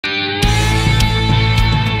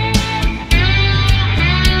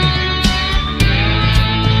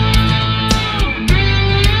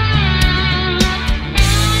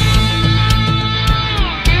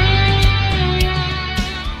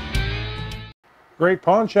Great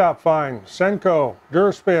pawn shop find, Senco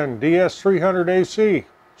Ds300 AC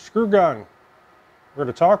screw gun. We're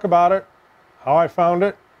going to talk about it, how I found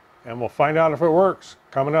it, and we'll find out if it works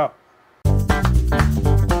coming up.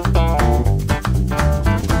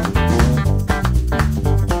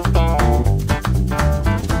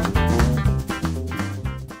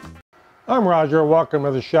 I'm Roger, welcome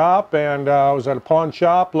to the shop, and I was at a pawn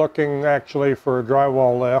shop looking actually for a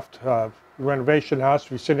drywall lift. Renovation house.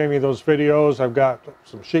 If you've seen any of those videos, I've got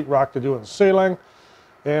some sheetrock to do in the ceiling,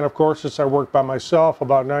 and of course, since I work by myself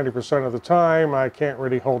about 90% of the time, I can't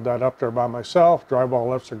really hold that up there by myself. Drywall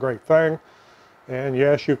lifts are a great thing, and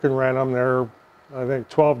yes, you can rent them. They're, I think,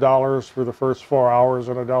 $12 for the first 4 hours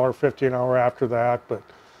and $1.50 an hour after that. But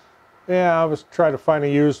yeah, I was trying to find a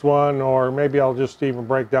used one, or maybe I'll just even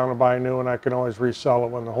break down and buy a new one. I can always resell it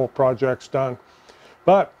when the whole project's done.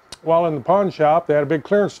 But while in the pawn shop, they had a big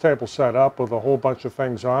clearance table set up with a whole bunch of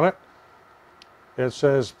things on it. It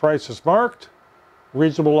says price is marked,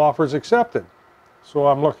 reasonable offers accepted. So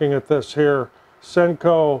I'm looking at this here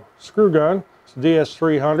Senco screw gun. It's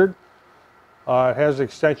DS300. It has an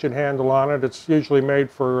extension handle on it. It's usually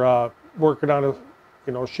made for working on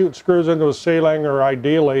shooting screws into a ceiling, or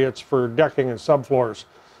ideally it's for decking and subfloors.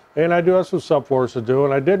 And I do have some subfloors to do,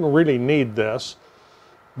 and I didn't really need this,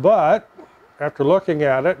 but after looking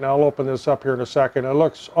at it, and I'll open this up here in a second, it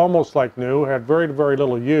looks almost like new. It had very, very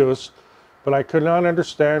little use, but I could not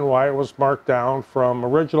understand why it was marked down from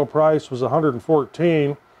original price was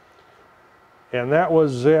 $114, and that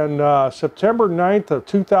was in September 9th of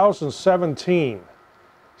 2017.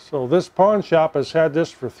 So this pawn shop has had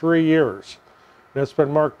this for 3 years. And it's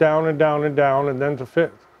been marked down and down and down, and then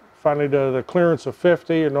to finally to the clearance of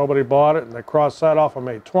 50, and nobody bought it, and they crossed that off and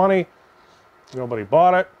made 20. Nobody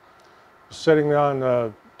bought it. Sitting on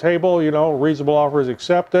the table, reasonable offers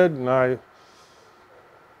accepted, and I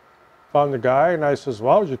found the guy, and I says,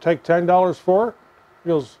 well, would you take $10 for it? He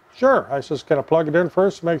goes, sure. I says, can I plug it in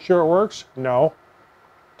first to make sure it works? No.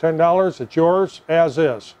 $10, it's yours, as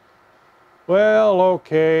is. Well,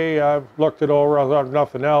 okay, I've looked it over. I thought,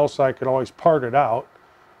 nothing else, I could always part it out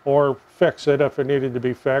or fix it if it needed to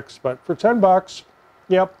be fixed. But for 10 bucks,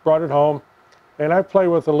 yep, brought it home, and I played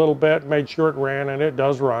with it a little bit, made sure it ran, and it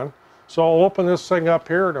does run. So I'll open this thing up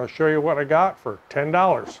here and I'll show you what I got for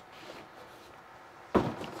 $10.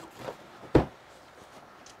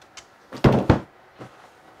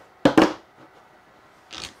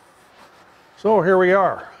 So here we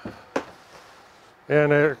are.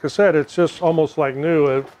 And like I said, it's just almost like new.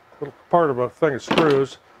 A little part of a thing of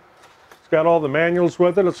screws. It's got all the manuals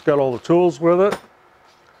with it. It's got all the tools with it.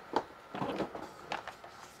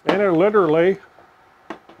 And it literally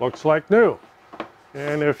looks like new.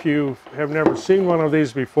 And if you have never seen one of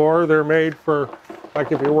these before, they're made for,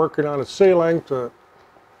 like if you're working on a ceiling, to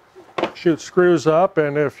shoot screws up.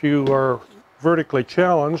 And if you are vertically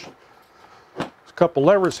challenged, there's a couple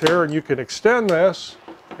levers here, and you can extend this,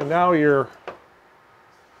 and now you're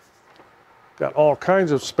got all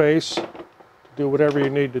kinds of space to do whatever you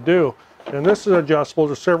need to do. And this is adjustable.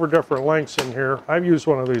 There's several different lengths in here. I've used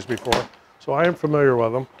one of these before, so I am familiar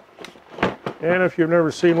with them. And if you've never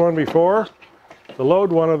seen one before, to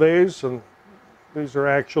load one of these, and these are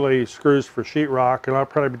actually screws for sheetrock, and I'll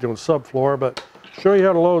probably be doing subfloor, but show you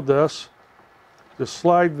how to load this. Just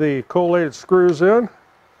slide the collated screws in,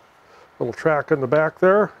 little track in the back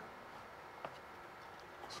there.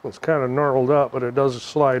 This one's kind of gnarled up, but it does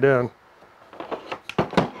slide in.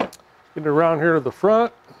 Get it around here to the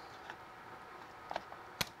front,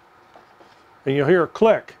 and you'll hear a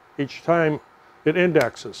click each time it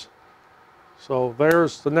indexes. So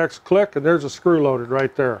there's the next click, and there's a screw loaded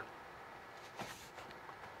right there.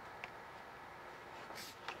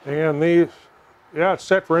 And these, yeah, it's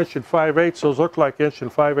set for 1 5/8. Those look like 1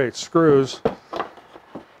 5/8 screws.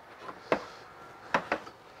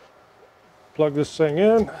 Plug this thing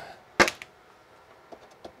in.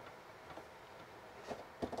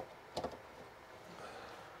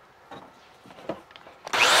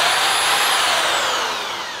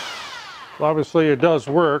 Well, obviously it does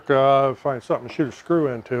work. Find something to shoot a screw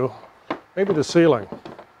into. Maybe the ceiling.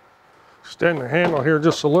 Extend the handle here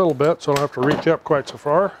just a little bit so I don't have to reach up quite so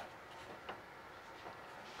far.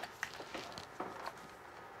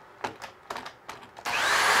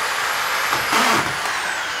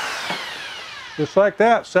 Just like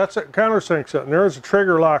that, sets it and countersinks it. And there's a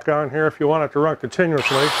trigger lock on here if you want it to run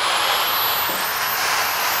continuously.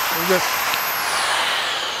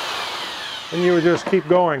 And you would just keep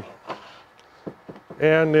going.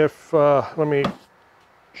 And if, let me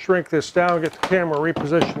shrink this down, get the camera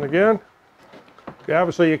repositioned again. Okay,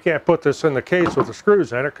 obviously you can't put this in the case with the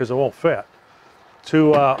screws in it because it won't fit.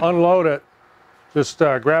 To unload it, Just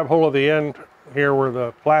grab hold of the end here where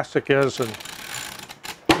the plastic is and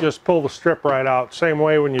just pull the strip right out. Same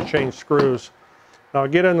way when you change screws. Now I'll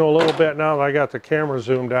get into a little bit now that I got the camera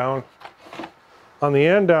zoomed down. On the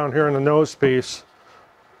end down here in the nose piece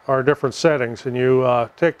are different settings, and you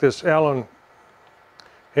take this Allen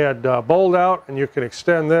head bolt out and you can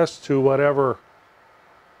extend this to whatever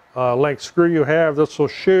length screw you have. This will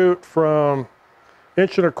shoot from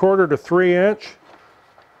 1.25 to 3 inch,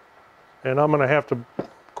 and I'm going to have to of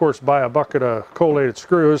course buy a bucket of collated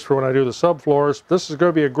screws for when I do the subfloors. This is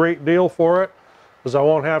going to be a great deal for it, because I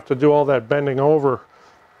won't have to do all that bending over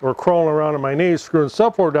or crawling around on my knees screwing the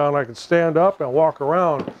subfloor down. I can stand up and walk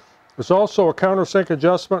around. There's also a countersink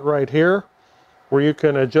adjustment right here where you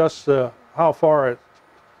can adjust how far it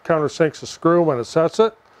countersinks the screw when it sets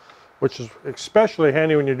it, which is especially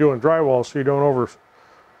handy when you're doing drywall so you don't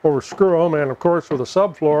over screw them. And of course with a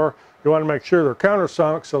subfloor you want to make sure they're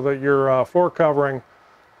countersunk so that your floor covering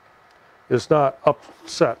is not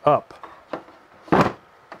set up.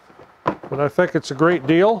 But I think it's a great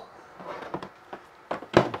deal.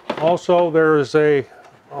 Also there is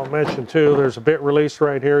I'll mention too, there's a bit release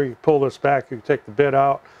right here. You pull this back, you can take the bit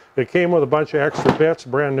out. It came with a bunch of extra bits,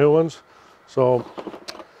 brand new ones. So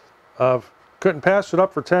couldn't pass it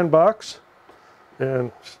up for 10 bucks.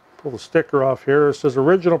 And pull the sticker off here. It says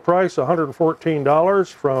original price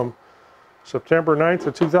 $114 from September 9th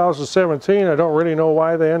of 2017. I don't really know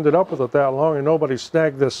why they ended up with it that long, and nobody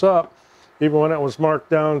snagged this up, even when it was marked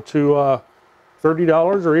down to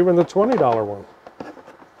 $30 or even the $20 one.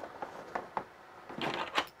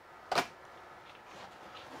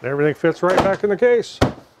 And everything fits right back in the case.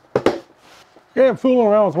 Okay, I'm fooling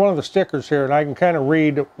around with one of the stickers here, and I can kind of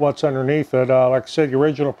read what's underneath it. Like I said, the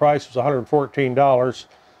original price was $114.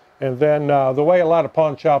 And then the way a lot of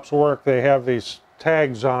pawn shops work, they have these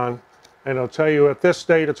tags on, and it'll tell you at this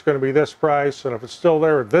date it's going to be this price, and if it's still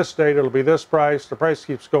there at this date it'll be this price. The price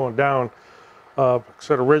keeps going down. Like I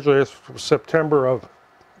said, originally it's from September of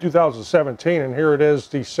 2017, and here it is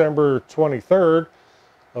December 23rd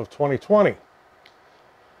of 2020.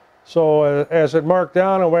 So as it marked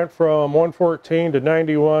down, it went from 114 to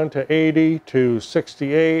 91 to 80 to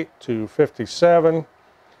 68 to 57.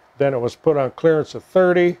 Then it was put on clearance at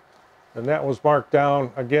 30, and that was marked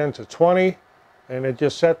down again to 20. And it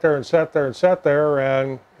just sat there and sat there and sat there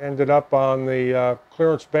and ended up on the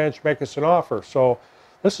clearance bench making us an offer. So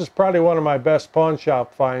this is probably one of my best pawn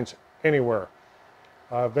shop finds anywhere.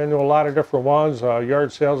 I've been to a lot of different ones,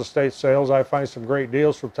 yard sales, estate sales. I find some great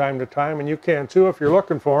deals from time to time, and you can too if you're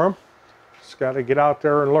looking for them. Just got to get out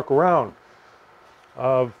there and look around.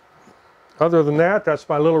 Other than that, that's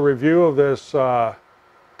my little review of this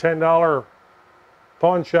 $10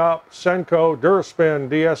 pawn shop Senco Ds300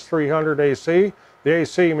 DS300 AC. The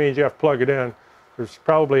AC means you have to plug it in. There's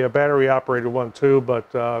probably a battery operated one too,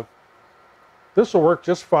 but this will work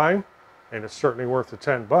just fine, and it's certainly worth the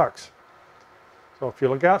 10 bucks. So if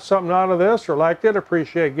you got something out of this or liked it,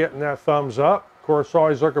 appreciate getting that thumbs up. Of course,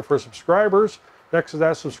 always looking for subscribers. Next to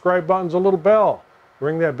that subscribe button's a little bell.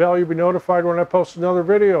 Ring that bell, you'll be notified when I post another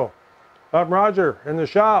video. I'm Roger in the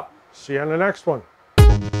shop. See you on the next one.